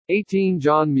18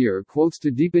 John Muir Quotes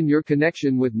to deepen your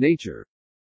connection with nature.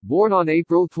 Born on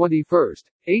April 21,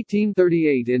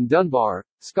 1838 in Dunbar,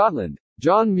 Scotland,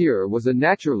 John Muir was a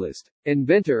naturalist,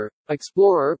 inventor,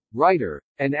 explorer, writer,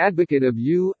 and advocate of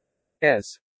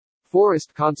U.S.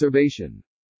 forest conservation.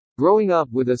 Growing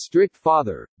up with a strict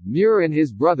father, Muir and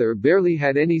his brother barely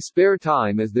had any spare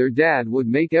time as their dad would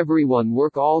make everyone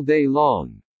work all day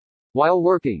long. While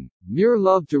working, Muir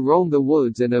loved to roam the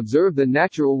woods and observe the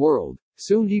natural world.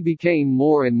 Soon he became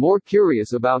more and more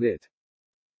curious about it.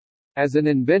 As an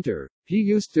inventor, he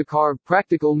used to carve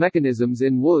practical mechanisms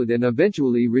in wood and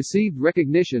eventually received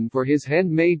recognition for his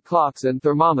handmade clocks and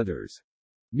thermometers.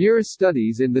 Muir's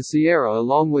studies in the Sierra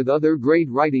along with other great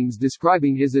writings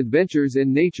describing his adventures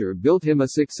in nature built him a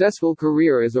successful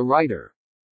career as a writer.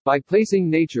 By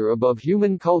placing nature above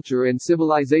human culture and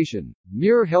civilization,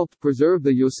 Muir helped preserve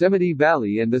the Yosemite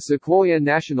Valley and the Sequoia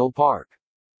National Park.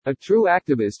 A true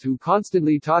activist who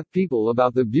constantly taught people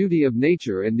about the beauty of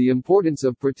nature and the importance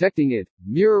of protecting it,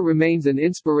 Muir remains an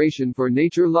inspiration for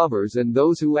nature lovers and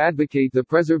those who advocate the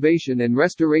preservation and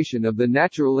restoration of the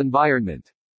natural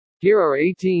environment. Here are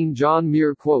 18 John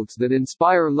Muir quotes that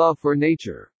inspire love for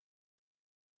nature.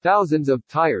 Thousands of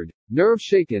tired,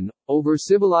 nerve-shaken,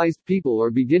 over-civilized people are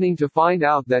beginning to find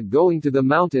out that going to the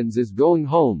mountains is going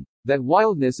home, that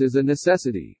wildness is a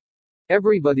necessity.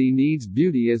 Everybody needs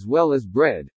beauty as well as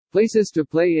bread, places to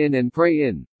play in and pray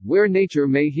in, where nature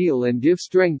may heal and give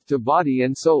strength to body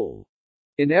and soul.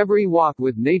 In every walk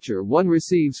with nature one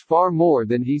receives far more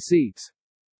than he seeks.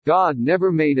 God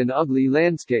never made an ugly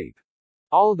landscape.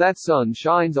 All that sun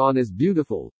shines on is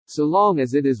beautiful, so long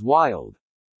as it is wild.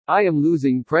 I am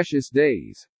losing precious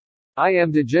days. I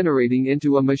am degenerating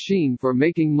into a machine for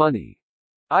making money.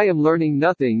 I am learning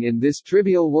nothing in this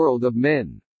trivial world of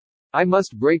men. I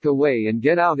must break away and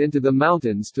get out into the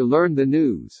mountains to learn the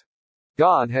news.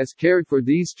 God has cared for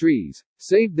these trees,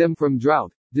 saved them from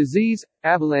drought, disease,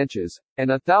 avalanches, and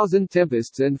 1,000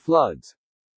 tempests and floods.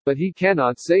 But he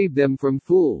cannot save them from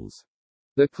fools.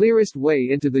 The clearest way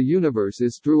into the universe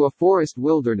is through a forest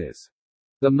wilderness.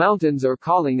 The mountains are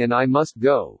calling and I must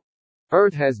go.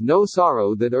 Earth has no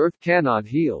sorrow that earth cannot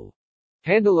heal.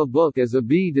 Handle a book as a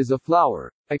bead is a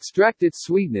flower, extract its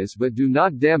sweetness but do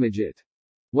not damage it.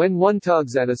 When one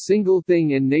tugs at a single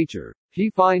thing in nature, he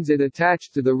finds it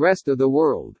attached to the rest of the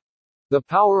world. The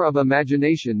power of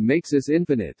imagination makes us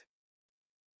infinite.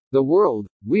 The world,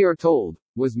 we are told,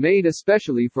 was made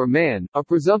especially for man, a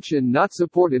presumption not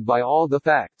supported by all the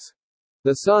facts.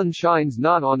 The sun shines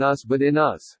not on us but in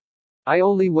us. I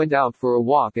only went out for a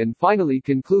walk and finally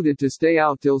concluded to stay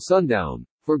out till sundown,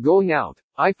 for going out,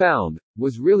 I found,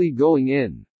 was really going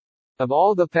in. Of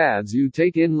all the paths you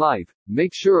take in life,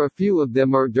 make sure a few of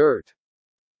them are dirt.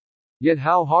 Yet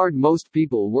how hard most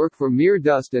people work for mere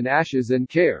dust and ashes and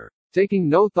care, taking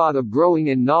no thought of growing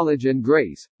in knowledge and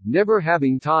grace, never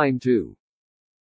having time to